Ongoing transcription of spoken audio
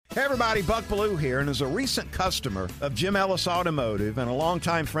Hey everybody, Buck Bellew here, and as a recent customer of Jim Ellis Automotive and a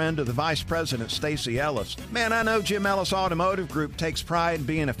longtime friend of the Vice President, Stacy Ellis, man, I know Jim Ellis Automotive Group takes pride in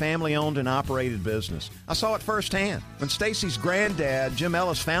being a family-owned and operated business. I saw it firsthand. When Stacy's granddad, Jim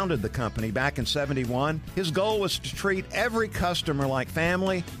Ellis, founded the company back in '71, his goal was to treat every customer like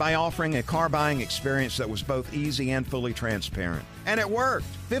family by offering a car buying experience that was both easy and fully transparent. And it worked.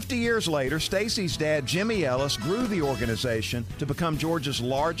 50 years later, Stacy's dad, Jimmy Ellis, grew the organization to become Georgia's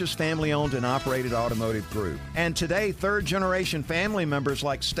largest family-owned and operated automotive group. And today, third-generation family members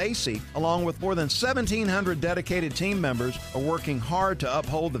like Stacy, along with more than 1,700 dedicated team members, are working hard to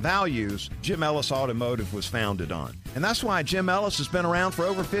uphold the values Jim Ellis Automotive was founded on. And that's why Jim Ellis has been around for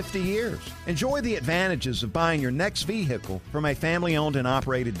over 50 years. Enjoy the advantages of buying your next vehicle from a family-owned and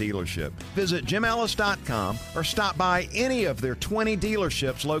operated dealership. Visit jimellis.com or stop by any of their 20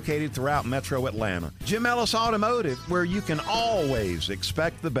 dealerships located throughout Metro Atlanta. Jim Ellis Automotive, where you can always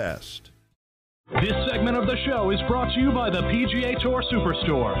expect the best. This segment of the show is brought to you by the PGA Tour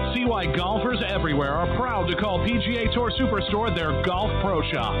Superstore. See why golfers everywhere are proud to call PGA Tour Superstore their golf pro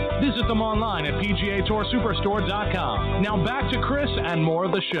shop. Visit them online at PGATourSuperstore.com. Now back to Chris and more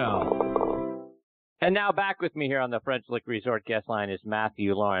of the show. And now back with me here on the French Lick Resort guest line is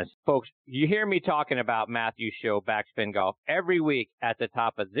Matthew Laurance. Folks, you hear me talking about Matthew's show, Backspin Golf, every week at the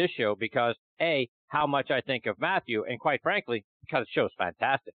top of this show because, A, how much I think of Matthew, and quite frankly, because the show's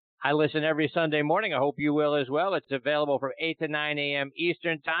fantastic. I listen every Sunday morning. I hope you will as well. It's available from 8 to 9 a.m.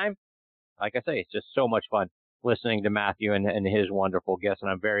 Eastern Time. Like I say, it's just so much fun listening to Matthew and his wonderful guests,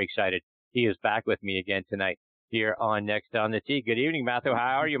 and I'm very excited. He is back with me again tonight here on Next on the Tee. Good evening, Matthew.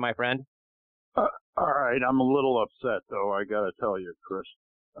 How are you, my friend? All right. I'm a little upset, though, I got to tell you, Chris.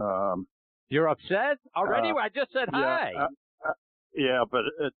 You're upset already? I just said hi. Yeah, but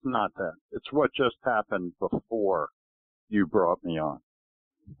it's not that. It's what just happened before you brought me on.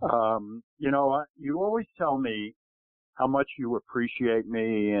 You know, you always tell me how much you appreciate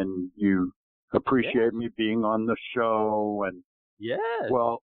me and you appreciate me being on the show. And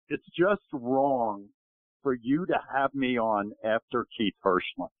well, it's just wrong for you to have me on after Keith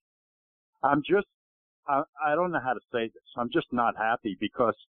Hirschland. I don't know how to say this. I'm just not happy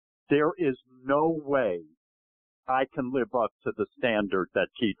because there is no way I can live up to the standard that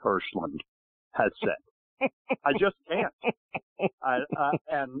Keith Hirschland has set. I just can't.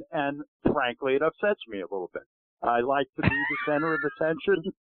 And frankly, it upsets me a little bit. I like to be the center of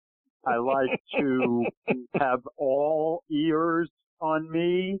attention. I like to have all ears on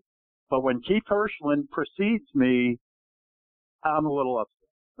me. But when Keith Hirschland precedes me, I'm a little upset.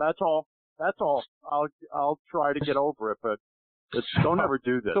 That's all. I'll try to get over it, but don't ever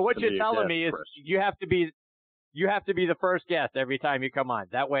do this. So what you're telling again, me is Chris. you have to be the first guest every time you come on.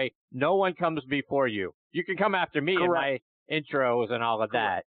 That way, no one comes before you. You can come after me in my intros and all of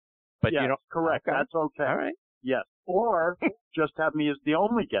that. But you don't. Correct. Okay. That's okay. All right. Yes. Or just have me as the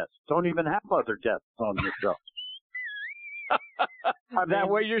only guest. Don't even have other guests on the show. That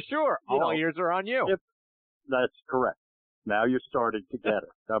way you're sure. All ears are on you. That's correct. Now you're starting to get it.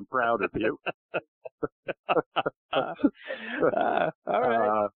 I'm proud of you. All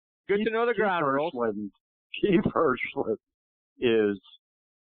right. Good to know the ground rules. Keith Hirschland is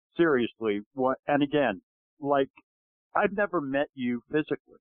seriously what, and again, like, I've never met you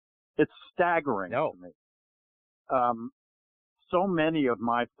physically. It's staggering to me. So many of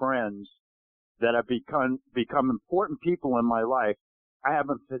my friends that have become important people in my life, I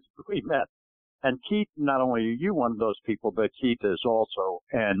haven't physically met. And Keith, not only are you one of those people, but Keith is also.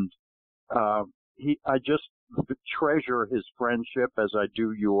 And I just treasure his friendship as I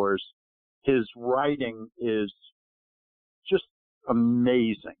do yours. His writing is just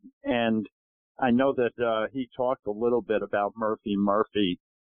amazing. And I know that he talked a little bit about Murphy.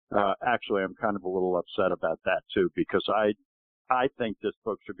 Actually, I'm kind of a little upset about that, too, because I think this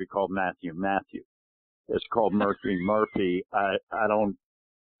book should be called Matthew. It's called Murphy. I don't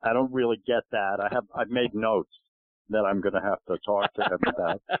really get that. I've made notes that I'm going to have to talk to him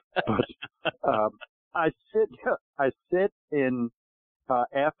about. But I sit in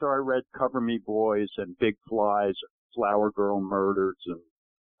after I read Cover Me Boys and Big Flies, Flower Girl Murders,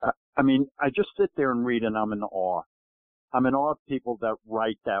 and I just sit there and read, and I'm in awe. I'm in awe of people that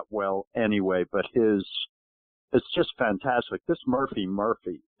write that well anyway. But it's just fantastic. This Murphy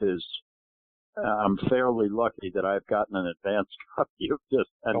is. I'm fairly lucky that I've gotten an advanced copy of this.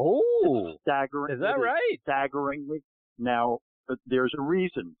 And it's staggering. Is that right? Staggeringly. Now, there's a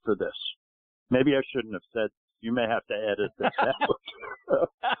reason for this. Maybe I shouldn't have said, you may have to edit this out.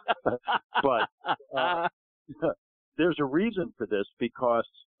 But there's a reason for this because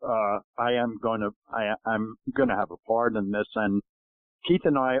I'm going to have a part in this. And Keith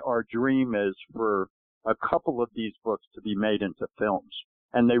and I, our dream is for a couple of these books to be made into films.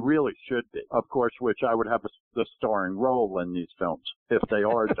 And they really should be, of course, which I would have the starring role in these films if they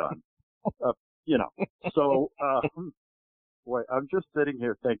are done. So, boy, I'm just sitting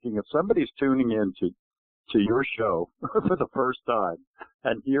here thinking if somebody's tuning in to your show for the first time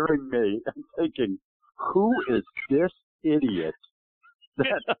and hearing me and thinking, who is this idiot?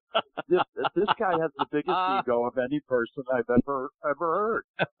 That this guy has the biggest ego of any person I've ever heard.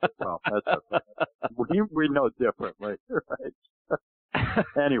 Well, that's okay. We know differently, right?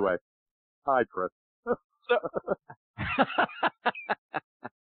 Anyway, hi, Chris.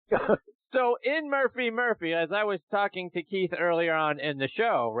 So in Murphy, as I was talking to Keith earlier on in the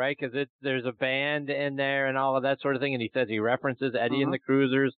show, right? Because there's a band in there and all of that sort of thing, and he says he references Eddie and the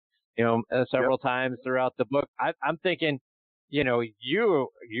Cruisers, several times throughout the book. I'm thinking, you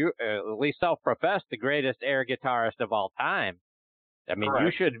at least self-professed the greatest air guitarist of all time. I mean, correct.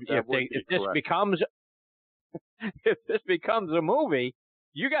 You should if this becomes a movie,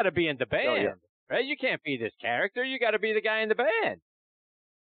 you got to be in the band, right? You can't be this character. You got to be the guy in the band.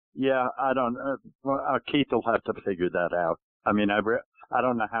 Yeah, I don't. Keith will have to figure that out. I mean, I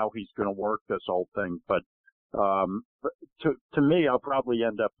don't know how he's going to work this whole thing, but to me, I'll probably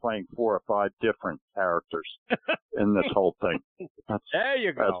end up playing 4 or 5 different characters in this whole thing. There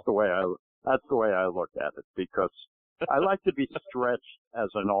you go. That's the way I look at it, because I like to be stretched as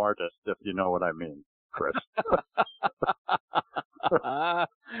an artist, if you know what I mean, Chris.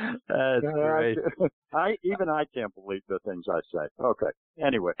 That's great. I can't believe the things I say. Okay.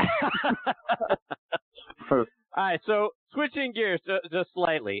 Anyway. All right. So switching gears just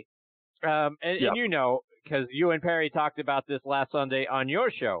slightly, and because you and Perry talked about this last Sunday on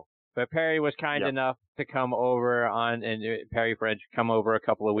your show, but Perry was kind enough to come over and Perry French come over a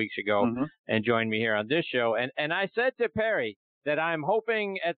couple of weeks ago and join me here on this show. And I said to Perry that I'm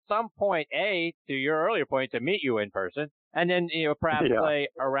hoping at some point, to your earlier point, to meet you in person, and then, perhaps play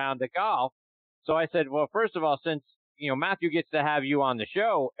around the golf. So I said, well, first of all, since, Matthew gets to have you on the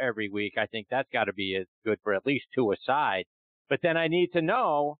show every week, I think that's got to be good for at least 2 aside. But then I need to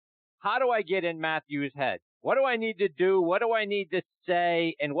know, how do I get in Matthew's head? What do I need to do? What do I need to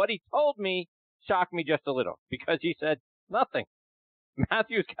say? And what he told me shocked me just a little, because he said nothing.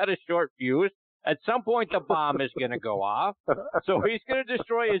 Matthew's got a short fuse. At some point, the bomb is going to go off. So he's going to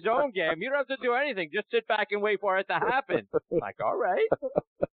destroy his own game. You don't have to do anything. Just sit back and wait for it to happen. I'm like, all right.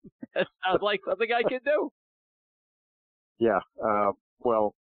 That sounds like something I can do. Yeah.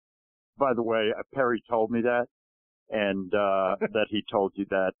 Well, by the way, Perry told me that, and that he told you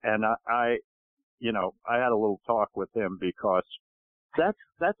that. And I had a little talk with him, because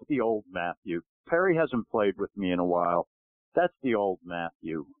that's the old Matthew. Perry hasn't played with me in a while. That's the old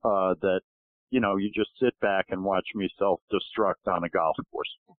Matthew, that, you just sit back and watch me self-destruct on a golf course.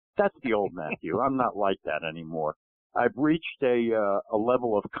 That's the old Matthew. I'm not like that anymore. I've reached a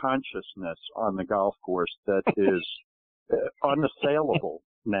level of consciousness on the golf course that is unassailable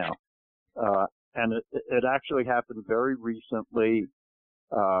now. And it actually happened very recently.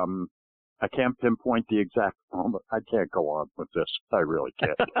 I can't pinpoint the exact moment. I can't go on with this. I really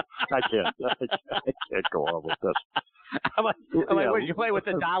can't. I can't go on with this. I'm like, what, you play with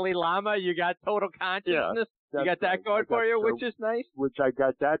the Dalai Lama? You got total consciousness? Yeah, you got that going for you, which is nice? Which I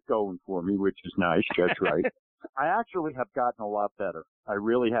got that going for me, which is nice. That's right. I actually have gotten a lot better. I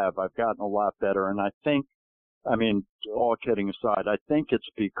really have. I've gotten a lot better. And I think, all kidding aside, I think it's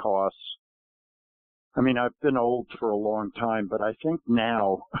because, I've been old for a long time, but I think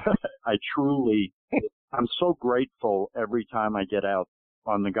now I'm so grateful every time I get out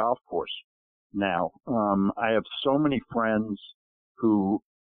on the golf course now. I have so many friends who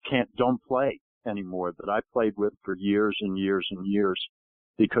don't play anymore that I played with for years and years and years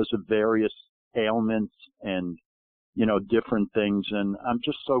because of various ailments and, different things. And I'm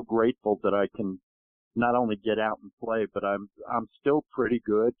just so grateful that I can not only get out and play, but I'm still pretty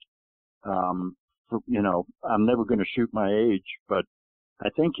good. I'm never going to shoot my age, but I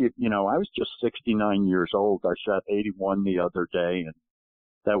think, I was just 69 years old. I shot 81 the other day, and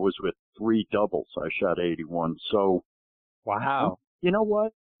that was with 3 doubles. I shot 81. So, wow. You know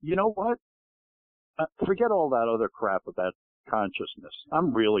what? Forget all that other crap about consciousness.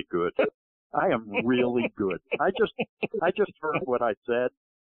 I'm really good. I am really good. I just heard what I said.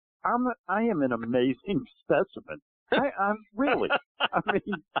 I am an amazing specimen. I'm really.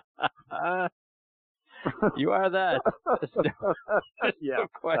 You are that. Yeah,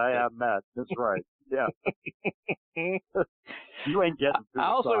 I am that. That's right. Yeah. You ain't getting through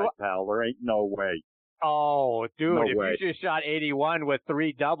the side, pal. There ain't no way. Oh, dude, No if way. you just shot 81 with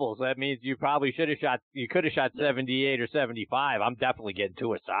 3 doubles, that means you probably could have shot 78 or 75. I'm definitely getting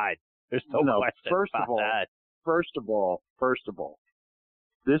to a side. There's no question about that. First of all,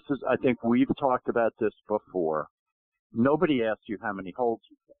 this is, I think we've talked about this before. Nobody asked you how many holes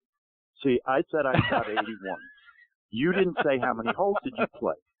you played. See, I said I shot 81. You didn't say how many holes did you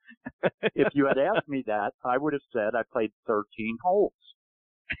play. If you had asked me that, I would have said I played 13 holes.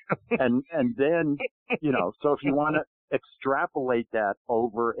 And then, so if you want to extrapolate that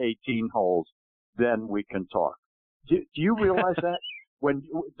over 18 holes, then we can talk. Do you realize that?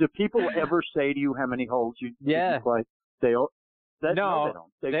 Do people ever say to you how many holes you play? No, they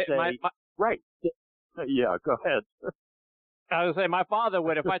don't. They say, right. Yeah, go ahead. I was going to say, my father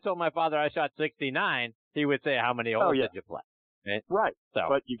would, if I told my father I shot 69, he would say, how many holes did you play? Right. So,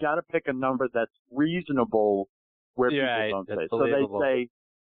 but you got to pick a number that's reasonable where people don't say. So they say,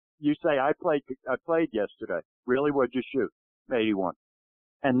 you say, I played yesterday. Really? What'd you shoot? 81.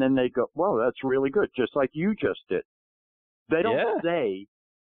 And then they go, whoa, that's really good. Just like you just did. They don't say,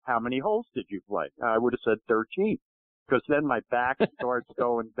 how many holes did you play? I would have said 13. Because then my back starts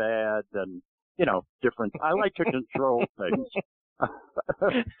going bad and, different. I like to control things.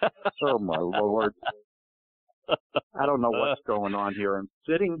 Oh, my Lord. I don't know what's going on here. I'm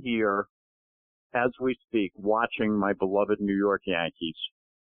sitting here as we speak, watching my beloved New York Yankees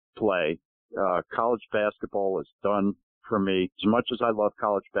play. College basketball is done for me. As much as I love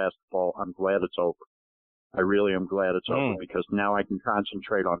college basketball, I'm glad it's over. I really am glad it's over because now I can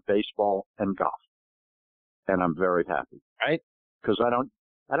concentrate on baseball and golf. And I'm very happy. Right? Because I don't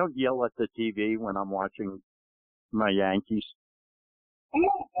yell at the TV when I'm watching my Yankees.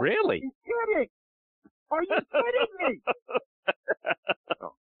 Really? Are you kidding me?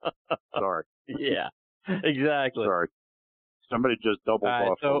 Oh, sorry. Yeah, exactly. Sorry. Somebody just doubled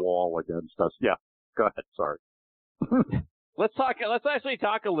off the wall against us. Yeah, go ahead. Sorry. Let's actually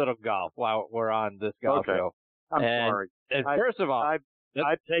talk a little golf while we're on this golf show. I'm sorry. And first of all, I've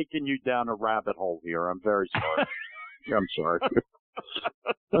taken you down a rabbit hole here. I'm very sorry. I'm sorry.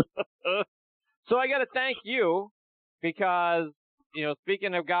 So I got to thank you because,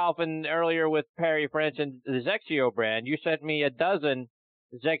 speaking of golf and earlier with Perry French and the Zexio brand, you sent me a dozen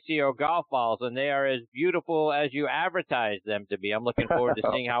Zexio golf balls, and they are as beautiful as you advertise them to be. I'm looking forward to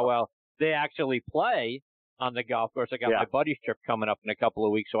seeing how well they actually play on the golf course. I got my buddy's trip coming up in a couple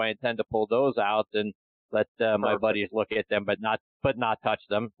of weeks, so I intend to pull those out and let my buddies look at them, but not touch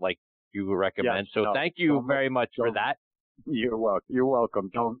them like you recommend. Yes, thank you very much for that. You're welcome. You're welcome.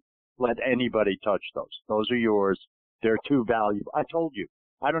 Don't let anybody touch those. Those are yours. They're too valuable. I told you,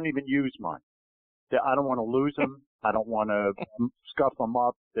 I don't even use mine. I don't want to lose them. I don't want to scuff them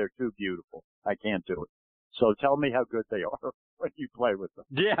up. They're too beautiful. I can't do it. So tell me how good they are when you play with them.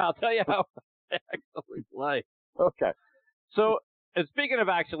 Yeah, I'll tell you how they actually play. Okay. So, speaking of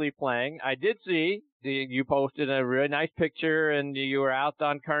actually playing, I did see you posted a really nice picture, and you were out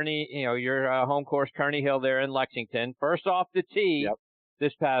on Kearney, your home course, Kearney Hill there in Lexington. First off the tee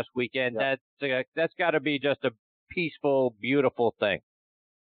this past weekend. Yep. That's got to be just a peaceful, beautiful thing.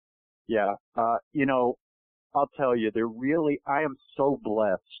 Yeah. I'll tell you, I am so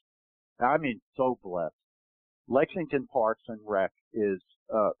blessed. I mean, so blessed. Lexington Parks and Rec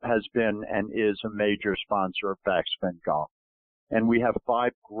has been and is a major sponsor of Backspin Golf. And we have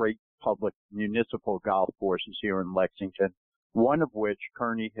 5 great public municipal golf courses here in Lexington, one of which,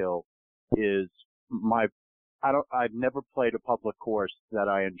 Kearney Hill, is I've never played a public course that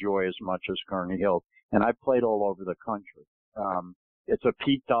I enjoy as much as Kearney Hill. And I've played all over the country. It's a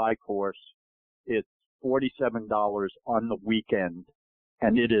Pete Dye course. It's $47 on the weekend,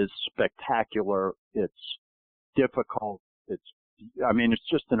 and it is spectacular. It's difficult. It's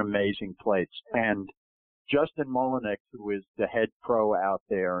just an amazing place. And Justin Mullenix, who is the head pro out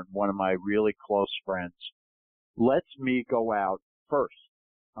there and one of my really close friends, lets me go out first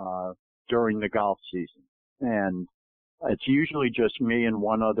during the golf season. And it's usually just me and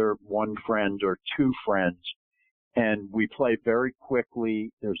one friend or 2 friends. And we play very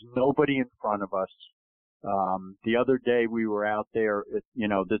quickly. There's nobody in front of us. The other day we were out there,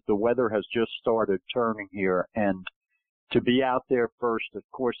 the weather has just started turning here, and to be out there first, of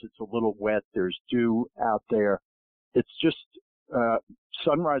course, it's a little wet. There's dew out there. It's just,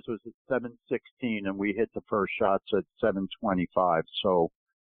 sunrise was at 7:16 and we hit the first shots at 7:25. So,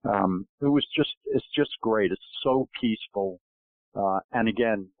 it's just great. It's so peaceful. And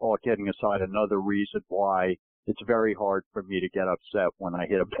again, all kidding aside, another reason why it's very hard for me to get upset when I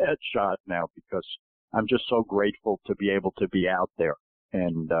hit a bad shot now, because I'm just so grateful to be able to be out there.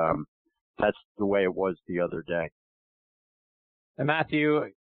 And that's the way it was the other day. And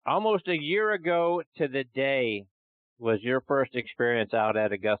Matthew, Almost a year ago to the day was your first experience out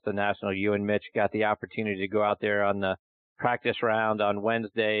at Augusta National. You and Mitch got the opportunity to go out there on the practice round on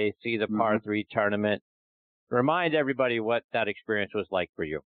Wednesday, see the par 3 tournament. Remind everybody what that experience was like for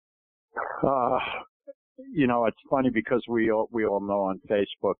you. It's funny because we all know on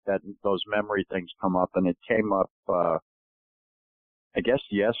Facebook that those memory things come up, and it came up, I guess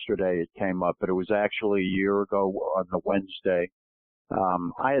yesterday it came up, but it was actually a year ago on the Wednesday.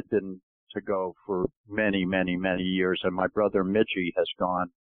 I had been to go for many, many, many years, and my brother Mitchie has gone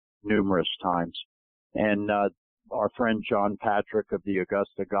numerous times. And our friend John Patrick of the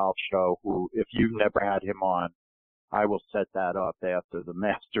Augusta Golf Show, who, if you've never had him on, I will set that up after the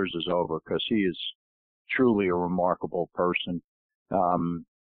Masters is over, because he is truly a remarkable person.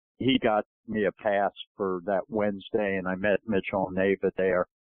 He got me a pass for that Wednesday, and I met Mitchell and Neva there.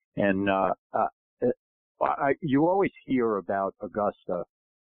 And you always hear about Augusta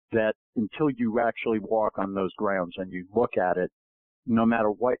that until you actually walk on those grounds and you look at it, no matter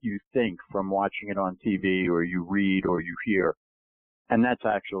what you think from watching it on TV or you read or you hear, and that's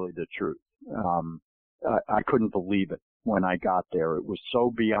actually the truth. I couldn't believe it when I got there. It was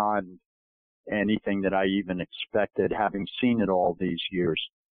so beyond anything that I even expected, having seen it all these years.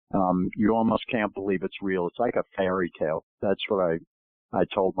 You almost can't believe it's real. It's like a fairy tale. That's what I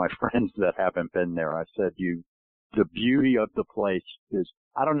told my friends that haven't been there. I said, the beauty of the place is,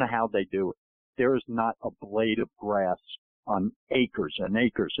 I don't know how they do it. There is not a blade of grass on acres and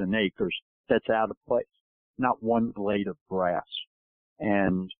acres and acres that's out of place. Not one blade of grass.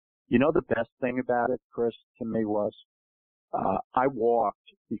 And the best thing about it, Chris, to me was, I walked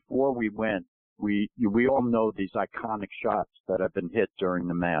before we went. We all know these iconic shots that have been hit during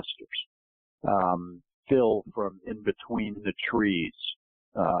the Masters. Phil from in between the trees,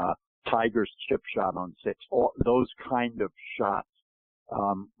 Tiger's chip shot on 6, all those kind of shots.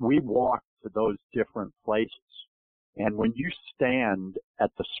 We walked to those different places. And when you stand at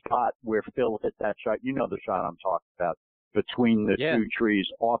the spot where Phil hit that shot, you know the shot I'm talking about, between the two trees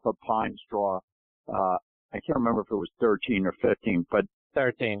off of Pine Straw. I can't remember if it was 13 or 15, but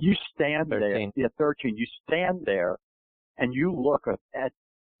 13. You stand 13. there. Yeah, 13. You stand there and you look at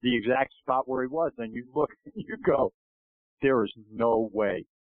the exact spot where he was, and you look and you go, there is no way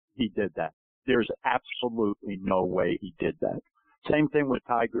he did that. There's absolutely no way he did that. Same thing with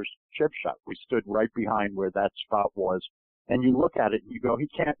Tiger's chip shot. We stood right behind where that spot was, and you look at it and you go, you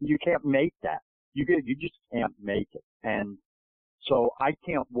can't make that. You just can't make it. And so I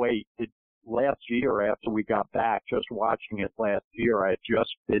can't wait. Last year, after we got back, just watching it last year, I had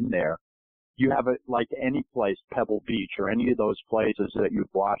just been there. You have it like any place, Pebble Beach or any of those places that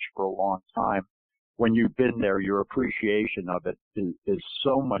you've watched for a long time. When you've been there, your appreciation of it is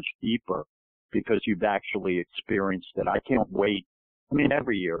so much deeper because you've actually experienced it. I can't wait. I mean,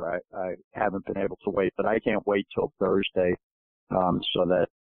 every year I haven't been able to wait, but I can't wait till Thursday, so that,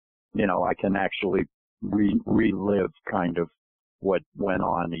 I can actually relive kind of what went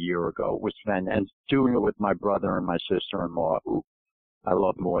on a year ago. It was fun, and doing it with my brother and my sister-in-law, who I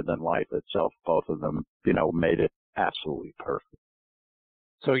love more than life itself. Both of them, made it absolutely perfect.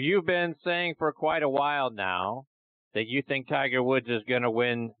 So you've been saying for quite a while now that you think Tiger Woods is going to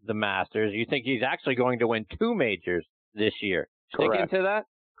win the Masters. You think he's actually going to win 2 majors this year. Correct. Sticking to that?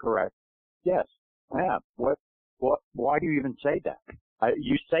 Correct. Yes, I am. Why do you even say that?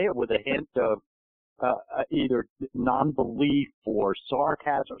 You say it with a hint of either non-belief or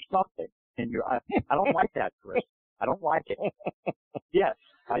sarcasm or something. And I don't like that, Chris. I don't like it. Yes,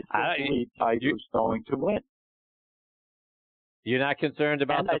 I believe Tiger's going to win. You're not concerned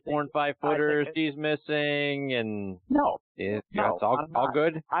about the 4 and 5 footers he's missing, and no, that's all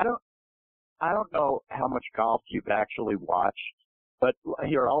good. I don't know how much golf you've actually watched, but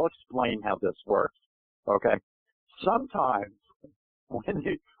here, I'll explain how this works. Okay, sometimes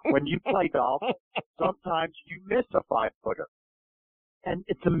when you play golf, sometimes you miss a 5-footer, and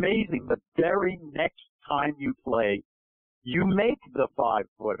it's amazing. The very next time you play, you make the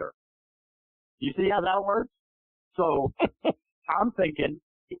 5-footer. You see how that works? So I'm thinking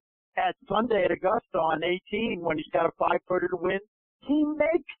at Sunday at Augusta on 18, when he's got a 5-footer to win, he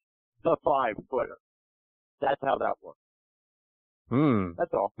makes the 5-footer. That's how that works.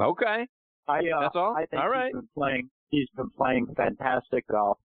 That's all. Okay. That's all? I think all right. He's been playing fantastic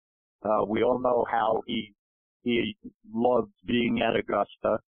golf. We all know how he loves being at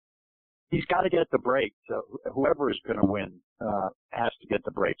Augusta. He's got to get the breaks. So whoever is going to win has to get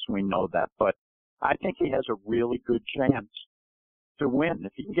the breaks. We know that. But I think he has a really good chance to win.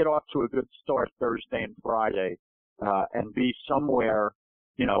 If he can get off to a good start Thursday and Friday and be somewhere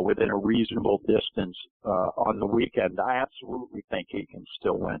within a reasonable distance on the weekend, I absolutely think he can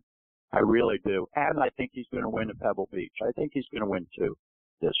still win. I really do. And I think he's going to win at Pebble Beach. I think he's going to win 2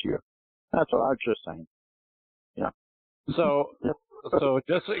 this year. That's what I was just saying. Yeah. So just,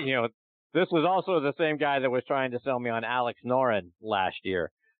 this was also the same guy that was trying to sell me on Alex Noren last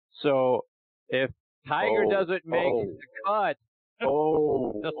year. So if Tiger doesn't make the cut,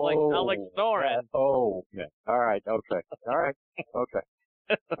 just like Alex Noren. Yeah. All right. Okay. All right.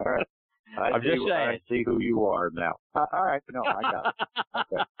 I'm just saying. I see who you are now. All right. No, I got it.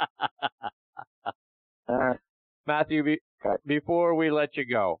 Okay. All right. Matthew, before we let you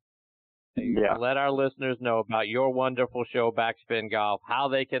go, let our listeners know about your wonderful show, Backspin Golf, how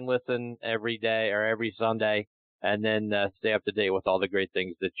they can listen every day or every Sunday, and then stay up to date with all the great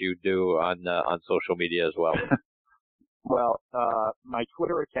things that you do on social media as well. Well, my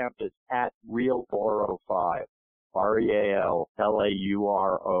Twitter account is @RealLauro5,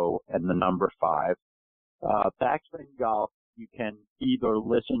 RealLauro and the number 5. Backspin Golf, you can either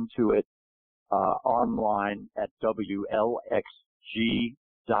listen to it online at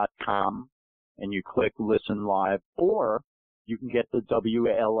WLXG.com and you click listen live, or you can get the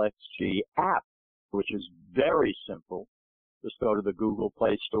WLXG app, which is very simple. Just go to the Google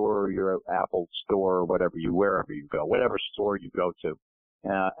Play Store or your Apple Store or wherever you go, whatever store you go to,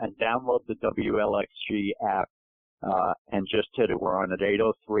 and download the WLXG app and just hit it. We're on at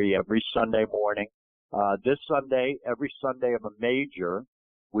 8:03 every Sunday morning. This Sunday, every Sunday of a major,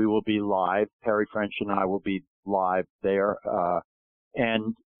 we will be live. Perry French and I will be live there.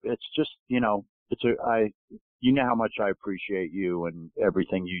 And it's just, you know how much I appreciate you and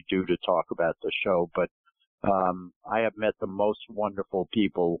everything you do to talk about the show. But, I have met the most wonderful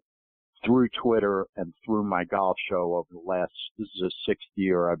people through Twitter and through my golf show over this is the 6th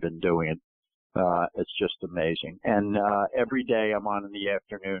year I've been doing it. It's just amazing. And, every day I'm on in the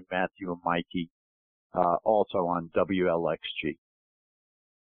afternoon, Matthew and Mikey, also on WLXG.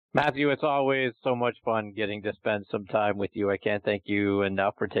 Matthew, it's always so much fun getting to spend some time with you. I can't thank you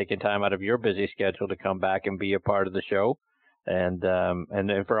enough for taking time out of your busy schedule to come back and be a part of the show, and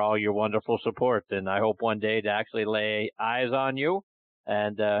for all your wonderful support. And I hope one day to actually lay eyes on you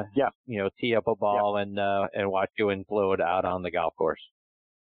and tee up a ball and watch you implode out on the golf course.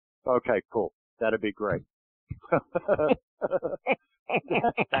 Okay, cool. That'd be great.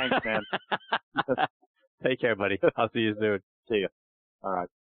 Thanks, man. Take care, buddy. I'll see you soon. See you. All right.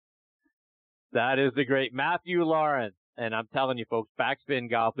 That is the great Matthew Laurance. And I'm telling you, folks, Backspin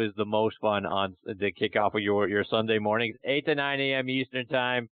Golf is the most fun on the kickoff of your Sunday mornings, 8 to 9 a.m. Eastern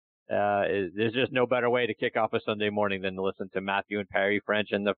Time. There's just no better way to kick off a Sunday morning than to listen to Matthew and Perry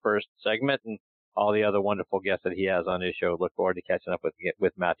French in the first segment and all the other wonderful guests that he has on his show. Look forward to catching up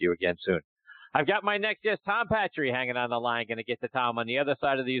with Matthew again soon. I've got my next guest, Tom Patry, hanging on the line. Going to get to Tom on the other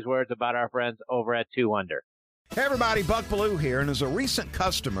side of these words about our friends over at 2 Under. Hey everybody, Buck Ballou here, and as a recent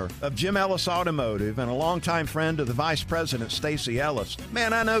customer of Jim Ellis Automotive and a longtime friend of the Vice President, Stacy Ellis,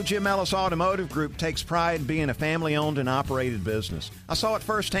 man, I know Jim Ellis Automotive Group takes pride in being a family-owned and operated business. I saw it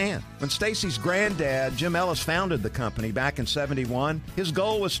firsthand. When Stacy's granddad, Jim Ellis, founded the company back in '71, his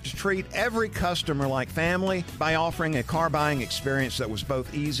goal was to treat every customer like family by offering a car buying experience that was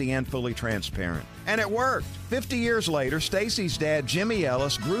both easy and fully transparent. And it worked. 50 years later, Stacy's dad, Jimmy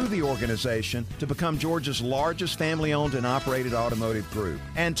Ellis, grew the organization to become Georgia's largest family-owned and operated automotive group.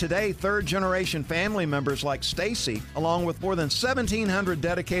 And today, third-generation family members like Stacy, along with more than 1,700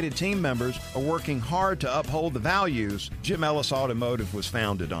 dedicated team members, are working hard to uphold the values Jim Ellis Automotive was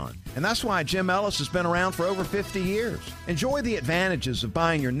founded on. And that's why Jim Ellis has been around for over 50 years. Enjoy the advantages of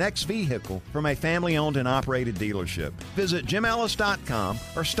buying your next vehicle from a family-owned and operated dealership. Visit JimEllis.com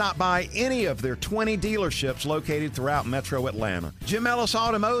or stop by any of their 20 dealerships located throughout Metro Atlanta. Jim Ellis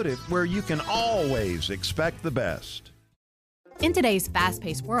Automotive, where you can always expect the best. In today's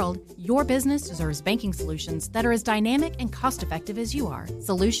fast-paced world, your business deserves banking solutions that are as dynamic and cost-effective as you are.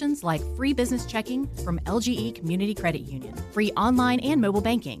 Solutions like free business checking from LGE Community Credit Union, free online and mobile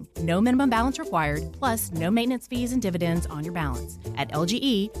banking, no minimum balance required, plus no maintenance fees and dividends on your balance. At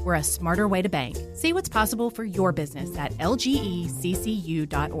LGE, we're a smarter way to bank. See what's possible for your business at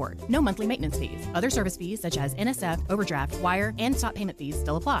lgeccu.org. No monthly maintenance fees. Other service fees such as NSF, overdraft, wire, and stop payment fees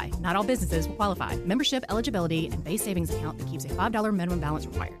still apply. Not all businesses will qualify. Membership eligibility and base savings account that keeps a $5 minimum balance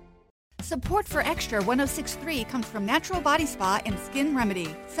required. Support for Extra 106.3 comes from Natural Body Spa and Skin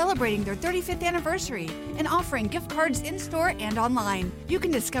Remedy, celebrating their 35th anniversary and offering gift cards in-store and online. You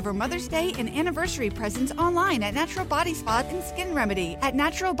can discover Mother's Day and anniversary presents online at Natural Body Spa and Skin Remedy at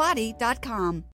naturalbody.com.